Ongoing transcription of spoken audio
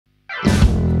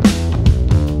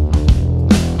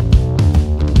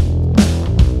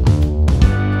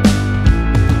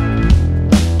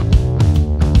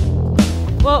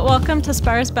welcome to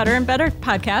SPAAR's Better and Better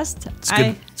podcast.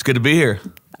 It's good to be here.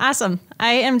 Awesome.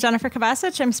 I am Jennifer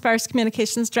Kovacic. I'm SPAAR's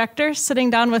Communications Director, sitting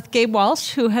down with Gabe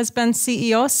Walsh, who has been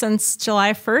CEO since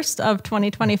July 1st of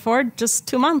 2024, just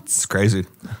 2 months. It's crazy. It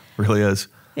really is.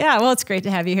 Yeah, well, it's great to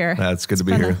have you here. Yeah, it's good to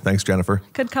be here. Thanks, Jennifer.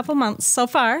 Good couple months so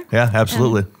far. Yeah,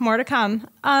 absolutely. And more to come.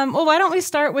 Well, why don't we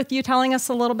start with you telling us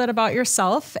a little bit about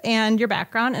yourself and your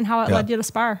background and how it led you to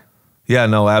SPAAR? Yeah,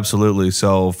 no, absolutely.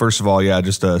 So first of all,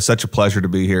 just such a pleasure to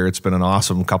be here. It's been an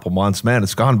awesome couple months. Man,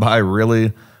 it's gone by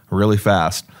really, really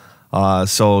fast.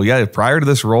 Prior to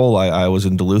this role, I was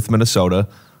in Duluth, Minnesota.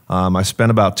 I spent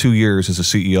about 2 years as a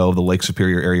CEO of the Lake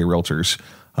Superior Area REALTORS.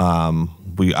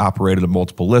 We operated a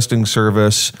multiple listing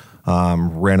service,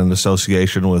 ran an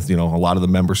association with, a lot of the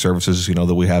member services,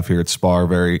 that we have here at SPAAR,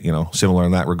 very, similar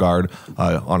in that regard,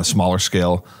 on a smaller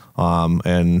scale. Had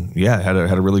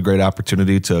a really great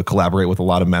opportunity to collaborate with a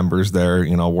lot of members there,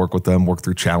 work with them, work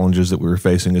through challenges that we were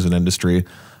facing as an industry.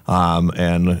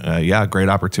 Great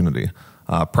opportunity.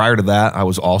 Prior to that, I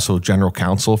was also General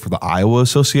Counsel for the Iowa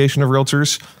Association of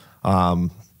Realtors.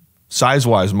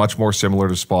 Size-wise, much more similar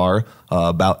to SPAAR,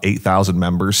 about 8,000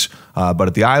 members. But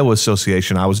at the Iowa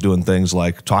Association, I was doing things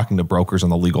like talking to brokers on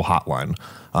the legal hotline,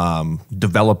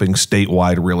 developing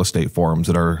statewide real estate forums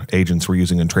that our agents were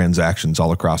using in transactions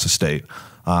all across the state.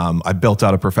 I built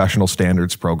out a professional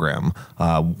standards program.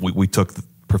 We took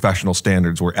professional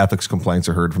standards where ethics complaints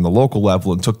are heard from the local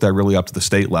level and took that really up to the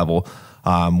state level,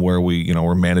 where we,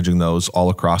 we're managing those all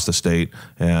across the state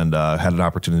and had an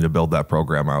opportunity to build that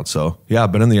program out. So yeah,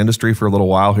 I've been in the industry for a little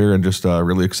while here and just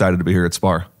really excited to be here at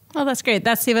SPAAR. Well, that's great.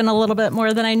 That's even a little bit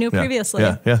more than I knew previously.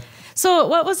 Yeah. So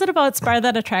what was it about SPAAR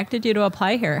that attracted you to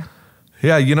apply here?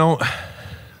 Yeah,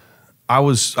 I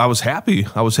was happy.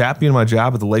 I was happy in my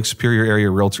job at the Lake Superior Area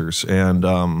Realtors.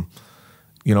 And,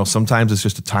 sometimes it's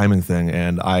just a timing thing.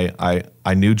 And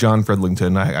I knew John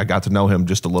Fridlington. I got to know him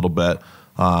just a little bit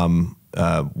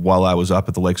while I was up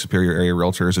at the Lake Superior Area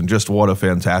Realtors, and just what a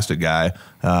fantastic guy.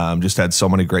 Just had so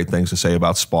many great things to say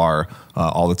about SPAAR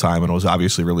all the time, and it was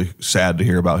obviously really sad to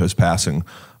hear about his passing.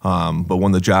 But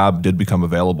when the job did become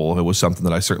available, it was something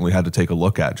that I certainly had to take a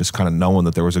look at, just kind of knowing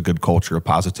that there was a good culture of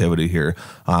positivity here,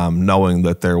 knowing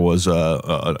that there was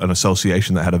an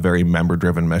association that had a very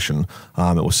member-driven mission.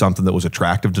 It was something that was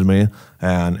attractive to me,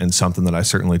 and something that I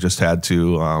certainly just had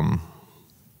to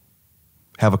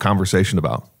have a conversation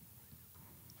about.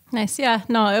 Nice. Yeah.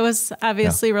 No, it was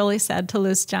obviously really sad to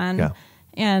lose John. Yeah.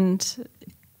 And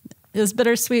as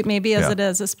bittersweet maybe as it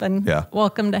is, it's been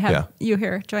welcome to have you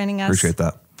here joining us. Appreciate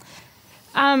that.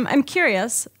 I'm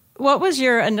curious, what was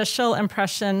your initial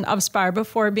impression of SPAAR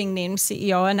before being named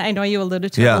CEO? And I know you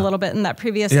alluded to it a little bit in that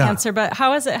previous answer, but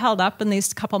how has it held up in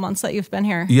these couple months that you've been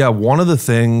here? Yeah, one of the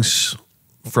things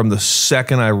from the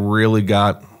second I really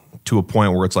got to a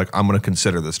point where it's like, I'm going to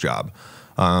consider this job,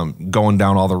 going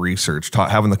down all the research,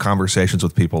 having the conversations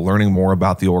with people, learning more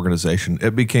about the organization,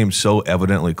 it became so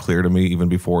evidently clear to me, even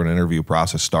before an interview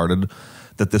process started,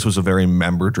 that this was a very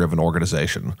member-driven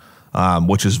organization,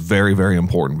 which is very, very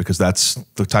important, because that's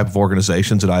the type of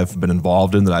organizations that I've been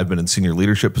involved in, that I've been in senior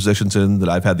leadership positions in, that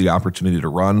I've had the opportunity to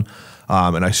run.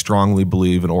 And I strongly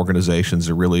believe in organizations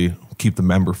that really keep the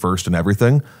member first in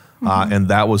everything. And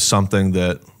that was something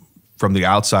that, from the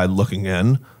outside looking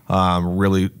in,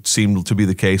 really seemed to be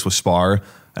the case with SPAAR,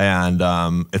 and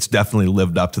it's definitely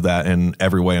lived up to that in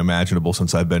every way imaginable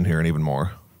since I've been here, and even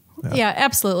more. Yeah,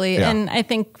 absolutely. Yeah. And I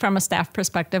think from a staff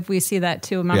perspective, we see that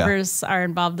too. Members are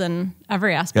involved in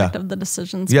every aspect of the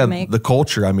decisions we make. The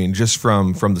culture, just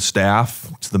from the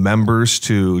staff to the members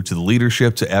to the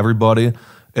leadership to everybody,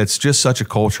 it's just such a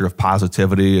culture of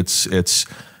positivity.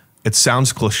 It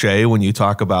sounds cliche when you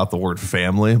talk about the word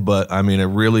family, but it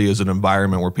really is an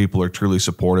environment where people are truly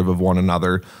supportive of one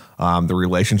another. The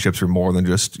relationships are more than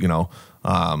just,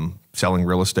 selling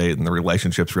real estate, and the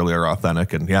relationships really are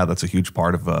authentic. And that's a huge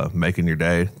part of making your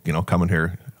day, coming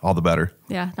here, all the better.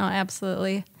 Yeah, no,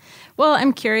 absolutely. Well,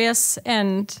 I'm curious,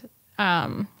 and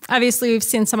obviously we've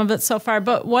seen some of it so far,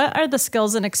 but what are the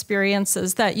skills and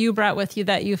experiences that you brought with you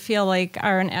that you feel like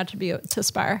are an attribute to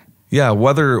SPAAR? Yeah,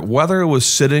 whether it was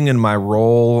sitting in my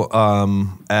role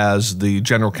as the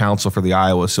General Counsel for the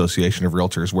Iowa Association of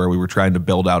Realtors, where we were trying to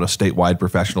build out a statewide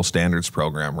professional standards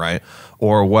program, right?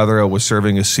 Or whether it was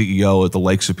serving as CEO at the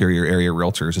Lake Superior Area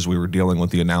Realtors as we were dealing with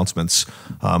the announcements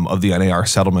of the NAR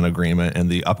settlement agreement and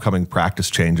the upcoming practice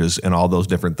changes and all those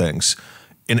different things.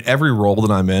 In every role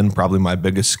that I'm in, probably my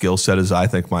biggest skill set is, I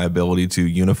think, my ability to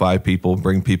unify people,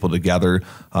 bring people together,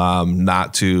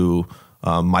 not to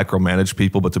micromanage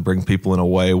people, but to bring people in a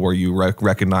way where you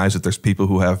recognize that there's people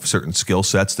who have certain skill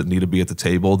sets that need to be at the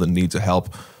table, that need to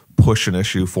help push an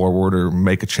issue forward or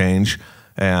make a change.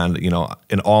 And,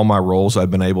 in all my roles,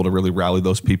 I've been able to really rally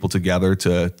those people together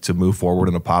to move forward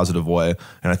in a positive way.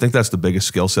 And I think that's the biggest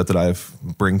skill set that I've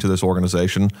bring to this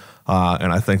organization.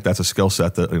 And I think that's a skill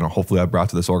set that, hopefully I've brought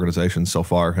to this organization so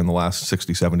far in the last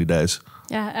 60, 70 days.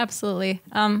 Yeah, absolutely.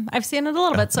 I've seen it a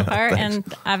little bit so far and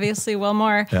obviously will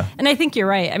more. Yeah. And I think you're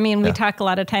right. I mean, we talk a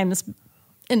lot of times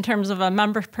in terms of a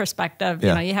member perspective,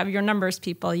 you have your numbers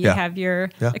people, you have your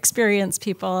experience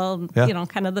people,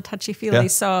 kind of the touchy-feely.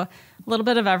 So a little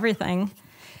bit of everything.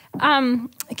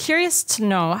 Curious to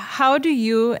know, how do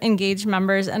you engage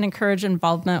members and encourage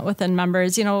involvement within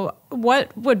members?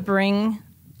 What would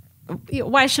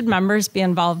why should members be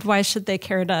involved? Why should they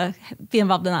care to be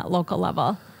involved in that local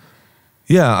level?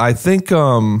 Yeah, I think,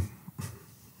 man,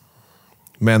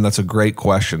 that's a great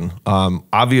question.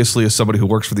 Obviously, as somebody who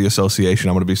works for the association,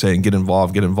 I'm going to be saying get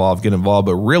involved, get involved, get involved.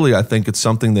 But really, I think it's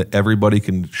something that everybody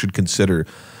should consider,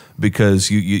 because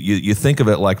you think of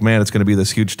it like, man, it's going to be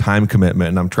this huge time commitment,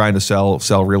 and I'm trying to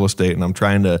sell real estate, and I'm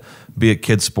trying to be at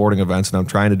kids' sporting events, and I'm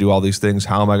trying to do all these things.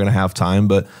 How am I going to have time?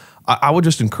 But I would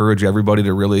just encourage everybody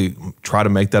to really try to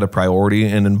make that a priority.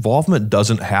 And involvement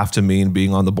doesn't have to mean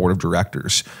being on the board of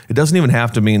directors. It doesn't even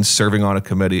have to mean serving on a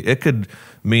committee. It could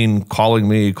mean calling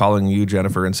you,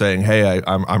 Jennifer, and saying, hey,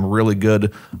 I'm really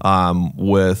good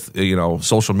with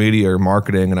social media or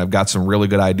marketing, and I've got some really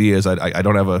good ideas. I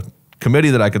don't have a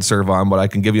committee that I could serve on, but I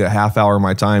can give you a half hour of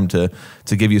my time to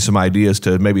give you some ideas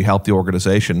to maybe help the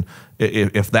organization.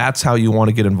 If that's how you want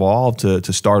to get involved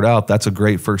to start out, that's a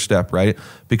great first step, right?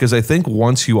 Because I think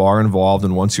once you are involved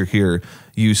and once you're here,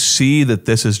 you see that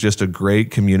this is just a great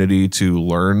community to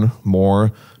learn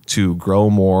more, to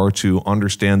grow more, to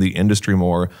understand the industry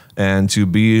more, and to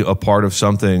be a part of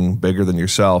something bigger than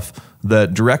yourself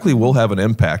that directly will have an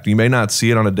impact. You may not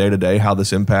see it on a day-to-day how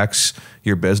this impacts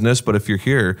your business, but if you're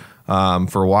here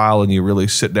for a while and you really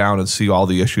sit down and see all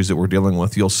the issues that we're dealing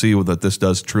with, you'll see that this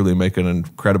does truly make an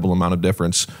incredible amount of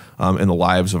difference in the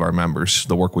lives of our members,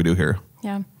 the work we do here.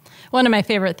 Yeah. One of my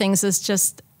favorite things is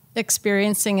just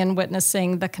experiencing and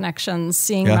witnessing the connections,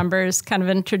 seeing members kind of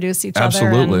introduce each other.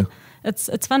 Absolutely.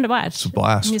 It's fun to watch. It's a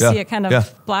blast. You see it kind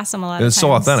of blossom a lot of times. It's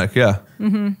so authentic,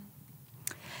 Mm-hmm.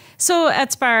 So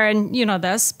at SPAAR, and you know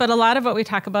this, but a lot of what we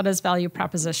talk about is value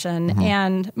proposition,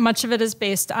 and much of it is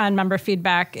based on member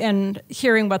feedback and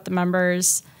hearing what the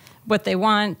members, what they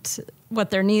want, what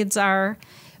their needs are.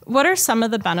 What are some of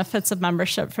the benefits of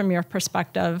membership from your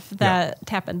perspective that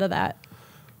tap into that?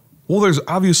 Well, there's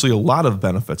obviously a lot of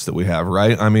benefits that we have,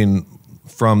 right? I mean,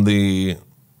 from the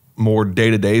more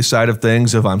day-to-day side of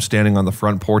things, if I'm standing on the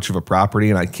front porch of a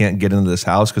property and I can't get into this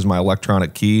house because my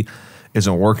electronic key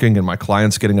isn't working and my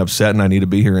client's getting upset and I need to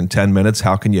be here in 10 minutes,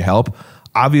 how can you help?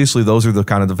 Obviously, those are the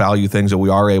kind of the value things that we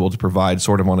are able to provide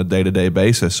sort of on a day-to-day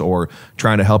basis, or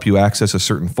trying to help you access a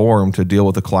certain form to deal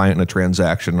with a client in a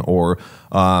transaction, or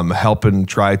helping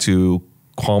try to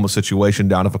calm a situation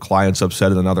down if a client's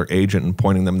upset at another agent and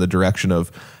pointing them in the direction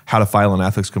of how to file an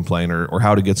ethics complaint, or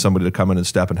how to get somebody to come in and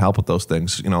step and help with those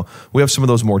things. We have some of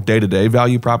those more day-to-day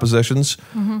value propositions,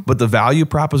 but the value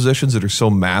propositions that are so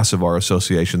massive, our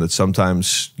association, that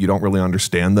sometimes you don't really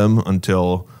understand them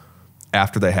until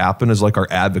after they happen, is like our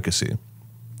advocacy.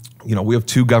 We have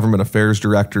 2 government affairs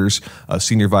directors, a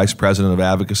senior vice president of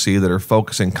advocacy, that are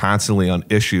focusing constantly on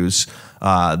issues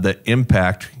that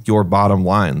impact your bottom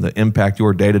line, that impact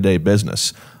your day-to-day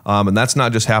business. And that's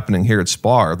not just happening here at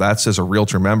SPAAR. That's, as a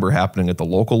Realtor member, happening at the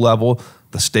local level,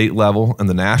 the state level, and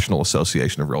the National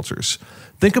Association of Realtors.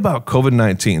 Think about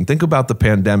COVID-19. Think about the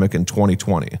pandemic in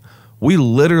 2020. We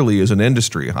literally, as an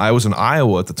industry, I was in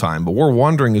Iowa at the time, but we're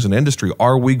wondering as an industry,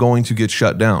 are we going to get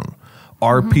shut down?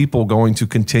 Are people going to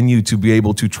continue to be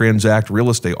able to transact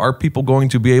real estate? Are people going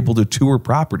to be able to tour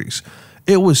properties?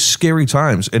 It was scary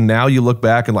times. And now you look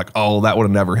back and like, oh, that would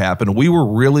have never happened. We were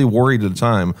really worried at the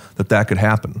time that could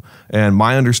happen. And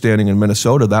my understanding in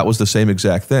Minnesota, that was the same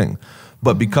exact thing.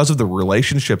 But because of the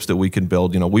relationships that we can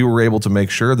build, we were able to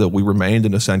make sure that we remained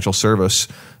an essential service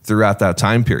throughout that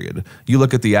time period. You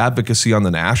look at the advocacy on the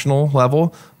national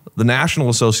level, the National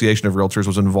Association of Realtors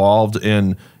was involved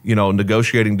in,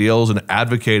 negotiating deals and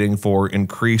advocating for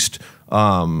increased,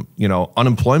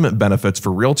 unemployment benefits for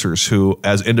realtors who,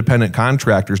 as independent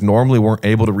contractors, normally weren't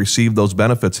able to receive those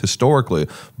benefits historically.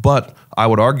 But I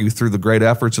would argue through the great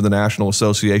efforts of the National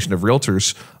Association of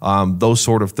Realtors, those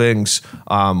sort of things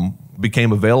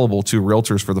became available to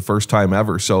realtors for the first time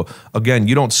ever. So again,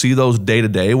 you don't see those day to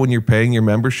day when you're paying your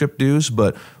membership dues,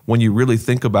 but when you really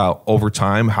think about over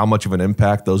time how much of an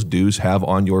impact those dues have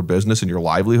on your business and your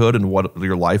livelihood and what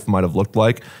your life might have looked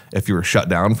like if you were shut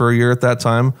down for a year at that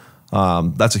time,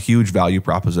 that's a huge value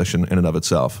proposition in and of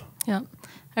itself. Yeah.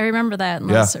 I remember that in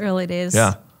those early days.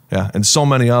 Yeah. Yeah, and so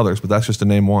many others, but that's just to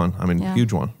name one. I mean, Yeah.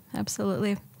 huge one.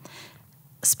 Absolutely.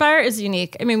 SPAAR is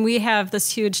unique. I mean, we have this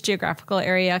huge geographical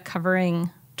area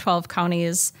covering 12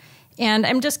 counties. And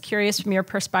I'm just curious from your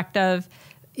perspective,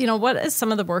 you know, what is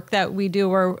some of the work that we do,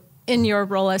 or in your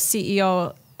role as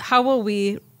CEO, how will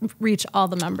we reach all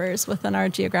the members within our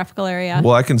geographical area?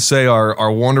 Well, I can say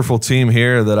our wonderful team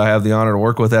here that I have the honor to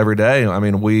work with every day. I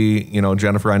mean,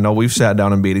 Jennifer, I know we've sat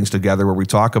down in meetings together where we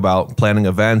talk about planning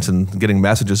events and getting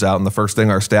messages out. And the first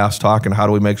thing our staff's talking, how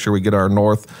do we make sure we get our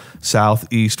north,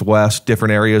 south, east, west,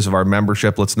 different areas of our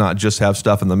membership? Let's not just have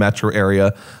stuff in the metro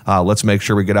area. Let's make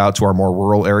sure we get out to our more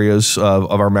rural areas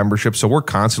of our membership. So we're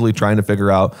constantly trying to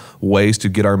figure out ways to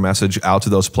get our message out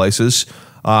to those places.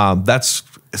 That's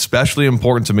especially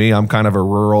important to me. I'm kind of a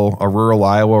rural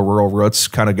Iowa, rural roots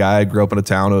kind of guy. I grew up in a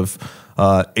town of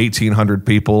 1,800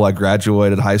 people. I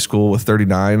graduated high school with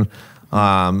 39.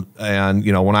 And,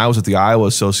 you know, when I was at the Iowa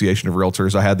Association of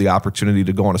Realtors, I had the opportunity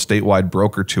to go on a statewide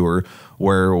broker tour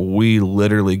where we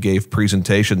literally gave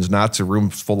presentations, not to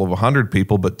rooms full of 100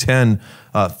 people, but 10,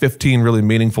 15 really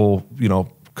meaningful, you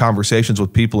know, conversations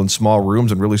with people in small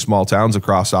rooms in really small towns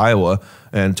across Iowa,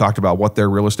 and talked about what their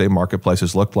real estate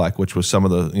marketplaces looked like, which was some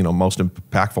of the, you know, most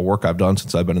impactful work I've done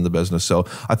since I've been in the business. So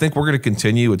I think we're going to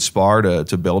continue at SPAAR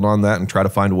to build on that and try to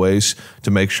find ways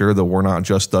to make sure that we're not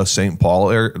just the St.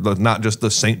 Paul area, not just the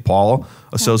St. Paul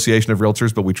Association of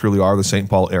Realtors, but we truly are the St.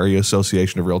 Paul Area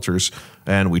Association of Realtors,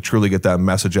 and we truly get that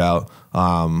message out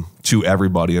to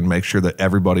everybody and make sure that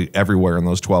everybody everywhere in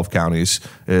those 12 counties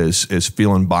is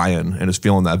feeling buy-in and is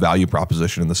feeling that value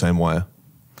proposition in the same way.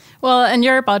 Well, and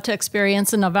you're about to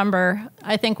experience in November,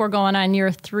 I think we're going on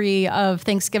year 3 of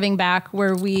Thanksgiving Back,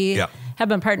 where we have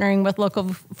been partnering with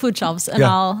local food shelves in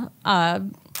all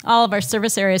of our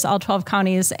service areas, all 12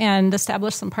 counties, and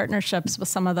established some partnerships with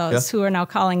some of those who are now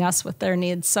calling us with their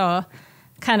needs. So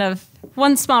kind of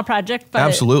one small project, but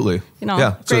absolutely, you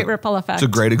know, great ripple effect. It's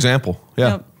a great example. Yeah.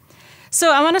 Yep.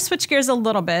 So I want to switch gears a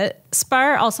little bit.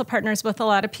 SPAAR also partners with a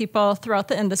lot of people throughout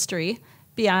the industry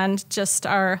beyond just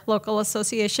our local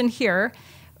association here.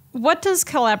 What does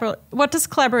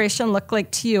collaboration look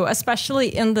like to you,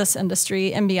 especially in this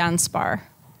industry and beyond SPAAR?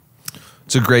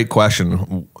 It's a great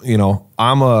question. You know,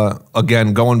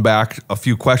 again, going back a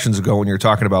few questions ago when you're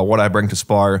talking about what I bring to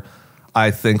SPAAR, I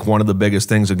think one of the biggest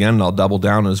things, again, and I'll double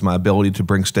down, is my ability to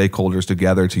bring stakeholders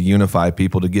together, to unify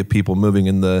people, to get people moving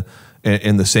in the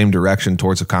same direction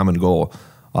towards a common goal.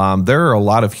 There are a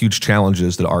lot of huge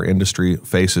challenges that our industry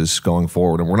faces going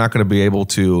forward, and we're not going to be able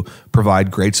to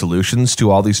provide great solutions to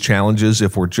all these challenges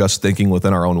if we're just thinking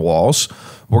within our own walls.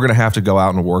 We're going to have to go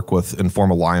out and work with and form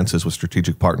alliances with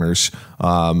strategic partners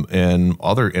in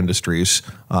other industries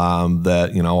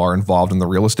that, you know, are involved in the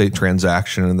real estate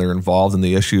transaction, and they're involved in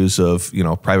the issues of, you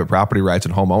know, private property rights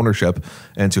and home ownership,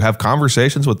 and to have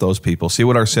conversations with those people, see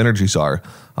what our synergies are,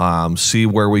 see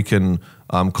where we can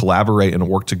collaborate and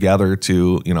work together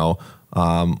to, you know,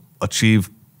 achieve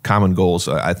common goals.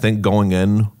 I think going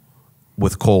in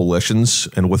with coalitions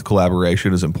and with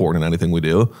collaboration is important in anything we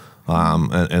do.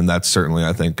 And that's certainly,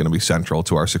 I think, going to be central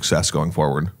to our success going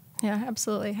forward. Yeah,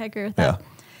 absolutely. I agree with that. Yeah.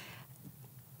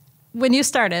 When you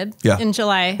started in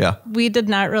July, we did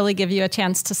not really give you a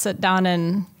chance to sit down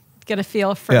and get a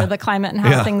feel for the climate and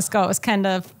how things go. It was kind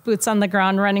of boots on the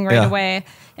ground, running right away.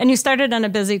 And you started in a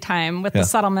busy time with the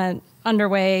settlement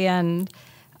underway, and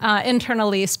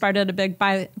internally started a big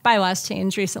bylaws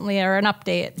change recently, or an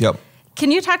update. Yep. Can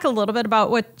you talk a little bit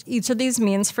about what each of these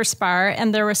means for SPAAR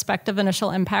and their respective initial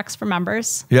impacts for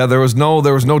members? Yeah, there was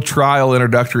no trial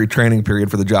introductory training period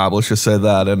for the job. Let's just say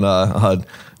that, and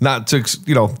not to,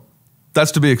 you know,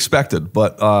 that's to be expected.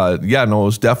 But it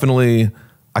was definitely.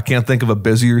 I can't think of a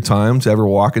busier time to ever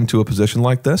walk into a position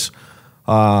like this,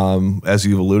 as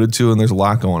you've alluded to, and there's a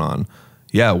lot going on.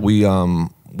 Yeah,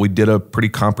 we did a pretty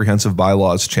comprehensive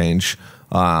bylaws change.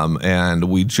 And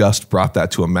we just brought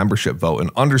that to a membership vote, and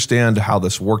understand how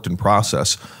this worked in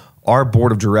process. Our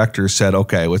board of directors said,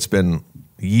 okay, it's been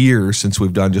years since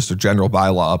we've done just a general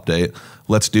bylaw update.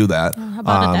 Let's do that.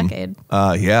 About a decade.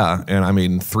 And I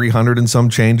mean, 300 and some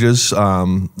changes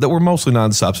that were mostly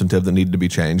non-substantive that needed to be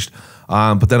changed.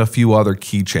 But then a few other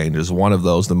key changes. One of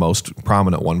those, the most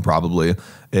prominent one probably,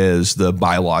 is the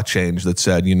bylaw change that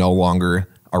said you no longer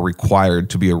are required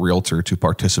to be a realtor to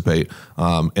participate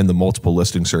in the multiple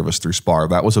listing service through SPAAR.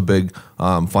 That was a big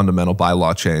fundamental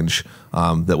bylaw change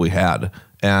that we had.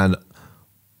 And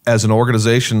as an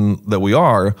organization that we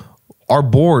are, our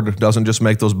board doesn't just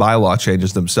make those bylaw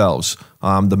changes themselves.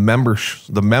 The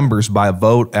members by a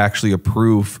vote actually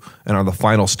approve and are the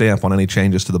final stamp on any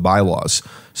changes to the bylaws.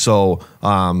 So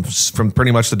from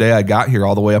pretty much the day I got here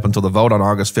all the way up until the vote on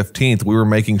August 15th, we were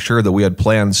making sure that we had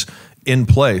plans in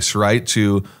place, right,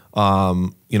 to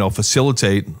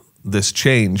facilitate this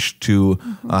change to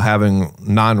having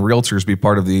non-realtors be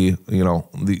part of the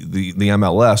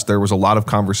MLS. There was a lot of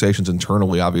conversations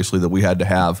internally, obviously, that we had to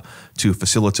have to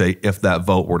facilitate if that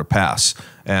vote were to pass,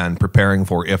 and preparing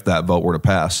for if that vote were to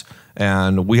pass.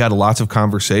 And we had lots of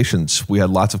conversations. We had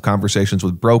lots of conversations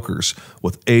with brokers,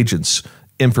 with agents,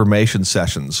 information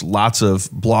sessions, lots of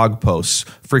blog posts,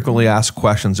 frequently asked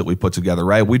questions that we put together,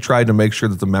 right? We tried to make sure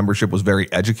that the membership was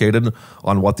very educated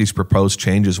on what these proposed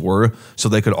changes were so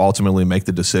they could ultimately make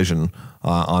the decision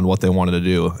on what they wanted to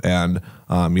do. And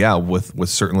with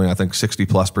certainly, I think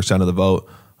 60+% of the vote,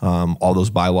 all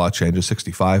those bylaw changes,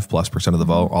 65+% of the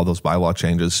vote, all those bylaw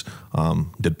changes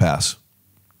did pass.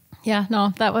 Yeah,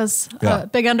 no, that was a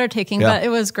big undertaking, but it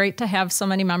was great to have so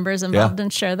many members involved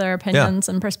and share their opinions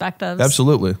and perspectives.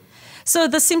 Absolutely. So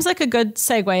this seems like a good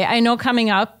segue. I know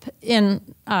coming up in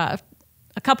a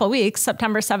couple of weeks,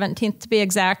 September 17th to be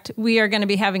exact, we are going to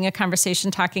be having a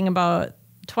conversation talking about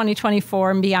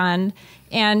 2024 and beyond,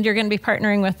 and you're going to be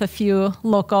partnering with a few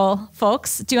local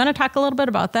folks. Do you want to talk a little bit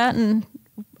about that and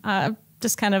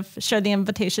just kind of share the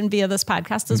invitation via this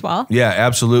podcast as well? Yeah,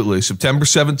 absolutely. September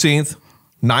 17th.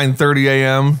 9:30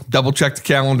 a.m. Double check the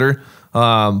calendar.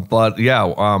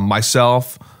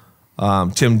 Myself,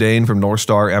 Tim Dane from North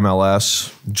Star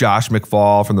MLS, Josh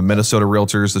McFall from the Minnesota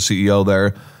Realtors, the CEO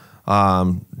there,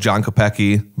 John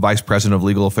Kopecki, Vice President of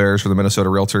Legal Affairs for the Minnesota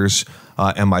Realtors,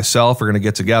 and myself are going to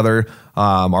get together.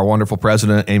 Our wonderful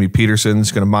president, Amy Peterson,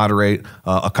 is going to moderate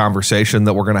a conversation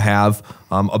that we're going to have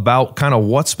about kind of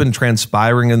what's been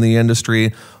transpiring in the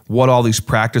industry, what all these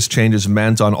practice changes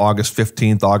meant on August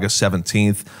 15th, August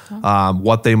 17th,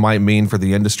 what they might mean for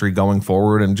the industry going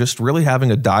forward, and just really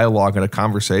having a dialogue and a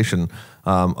conversation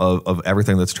of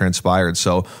everything that's transpired.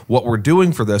 So what we're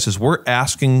doing for this is we're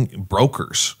asking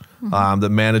brokers that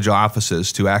manage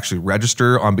offices to actually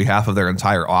register on behalf of their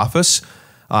entire office.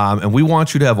 And we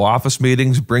want you to have office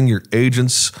meetings, bring your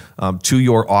agents to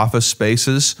your office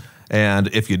spaces.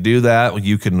 And if you do that,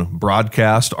 you can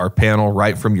broadcast our panel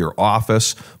right from your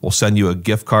office. We'll send you a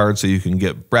gift card so you can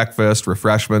get breakfast,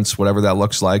 refreshments, whatever that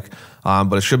looks like.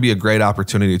 But it should be a great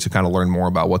opportunity to kind of learn more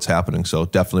about what's happening. So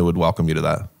definitely would welcome you to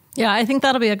that. Yeah, I think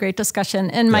that'll be a great discussion.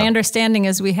 And my understanding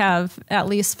is we have at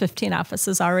least 15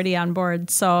 offices already on board.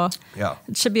 So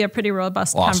it should be a pretty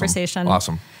robust conversation.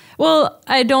 Awesome. Well,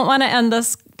 I don't want to end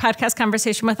this podcast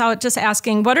conversation without just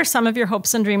asking, what are some of your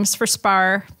hopes and dreams for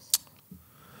SPAAR?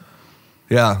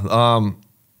 Yeah.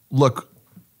 Look,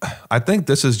 I think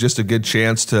this is just a good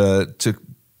chance to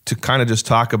kind of just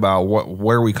talk about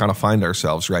where we kind of find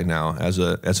ourselves right now as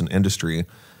an industry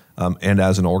and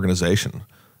as an organization.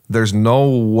 There's no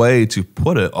way to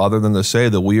put it other than to say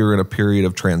that we are in a period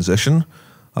of transition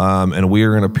and we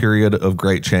are in a period of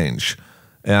great change.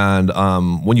 And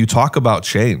when you talk about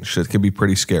change, it can be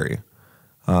pretty scary.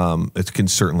 It can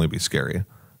certainly be scary.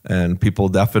 And people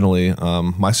definitely,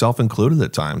 myself included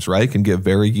at times, right, can get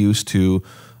very used to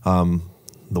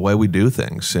the way we do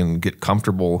things and get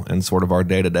comfortable in sort of our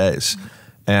day-to-days.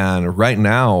 And right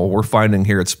now, we're finding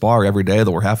here at SPAAR every day that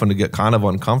we're having to get kind of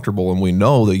uncomfortable. And we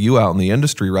know that you out in the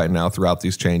industry right now throughout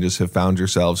these changes have found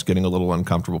yourselves getting a little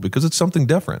uncomfortable because it's something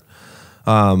different.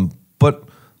 But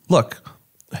look,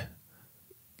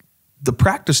 the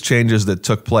practice changes that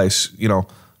took place,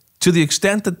 to the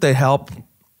extent that they help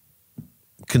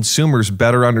consumers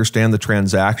better understand the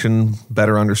transaction,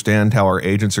 better understand how our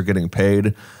agents are getting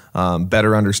paid,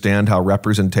 better understand how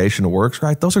representation works,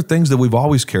 right? Those are things that we've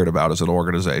always cared about as an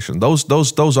organization.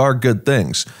 Those are good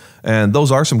things. And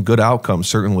those are some good outcomes,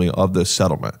 certainly, of this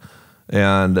settlement.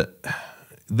 And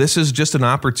this is just an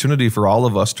opportunity for all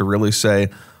of us to really say,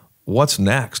 what's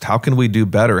next? How can we do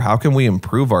better? How can we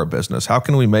improve our business? How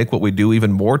can we make what we do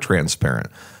even more transparent?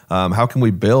 How can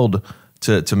we build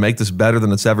to make this better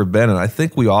than it's ever been? And I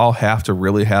think we all have to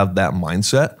really have that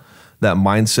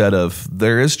mindset of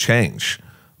there is change,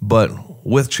 but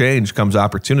with change comes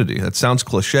opportunity. That sounds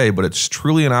cliche, but it's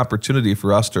truly an opportunity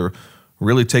for us to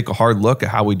really take a hard look at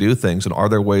how we do things and are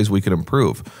there ways we can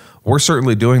improve. We're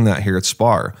certainly doing that here at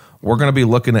SPAAR. we're going to be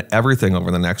looking at everything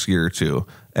over the next year or two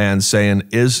and saying,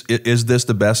 is this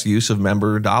the best use of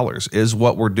member dollars? Is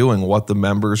what we're doing what the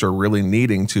members are really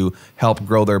needing to help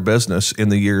grow their business in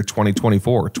the year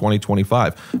 2024,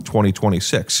 2025,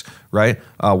 2026, right?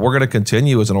 We're going to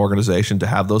continue as an organization to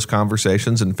have those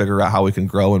conversations and figure out how we can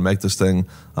grow and make this thing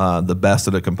the best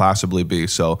that it can possibly be.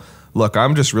 So look,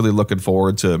 I'm just really looking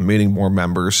forward to meeting more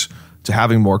members, to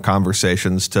having more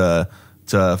conversations, to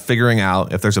figuring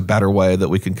out if there's a better way that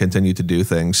we can continue to do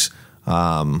things,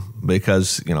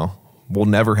 because, we'll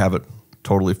never have it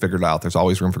totally figured out. There's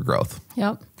always room for growth.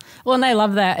 Yep. Well, and I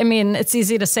love that. I mean, it's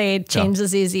easy to say change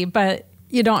is easy, but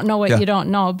you don't know what you don't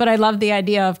know. But I love the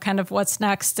idea of kind of what's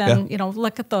next and,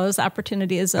 look at those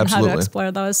opportunities and how to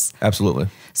explore those. Absolutely.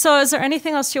 So is there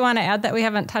anything else you want to add that we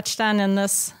haven't touched on in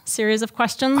this series of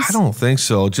questions? I don't think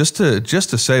so. Just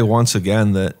to say once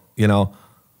again that,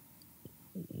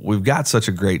 we've got such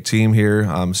a great team here.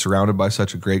 I'm surrounded by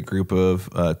such a great group of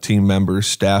team members,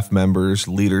 staff members,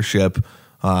 leadership,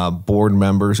 board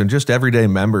members, and just everyday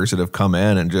members that have come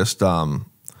in and just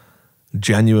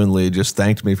genuinely just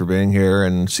thanked me for being here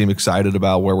and seem excited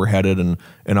about where we're headed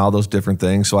and all those different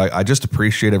things. So I just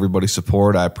appreciate everybody's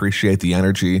support. I appreciate the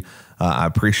energy. I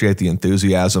appreciate the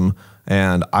enthusiasm.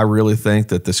 And I really think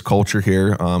that this culture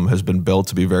here has been built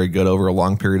to be very good over a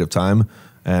long period of time.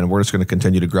 And we're just going to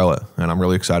continue to grow it. And I'm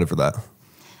really excited for that.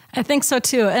 I think so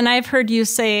too. And I've heard you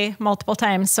say multiple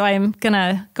times, so I'm going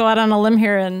to go out on a limb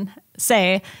here and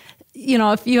say,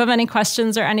 if you have any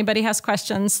questions or anybody has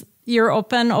questions, you're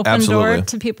open door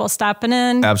to people stopping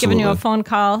in, giving you a phone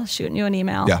call, shooting you an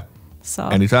email. Yeah. So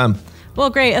anytime. Well,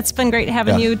 great. It's been great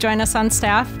having you join us on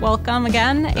staff. Welcome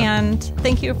again. And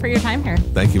thank you for your time here.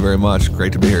 Thank you very much.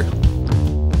 Great to be here.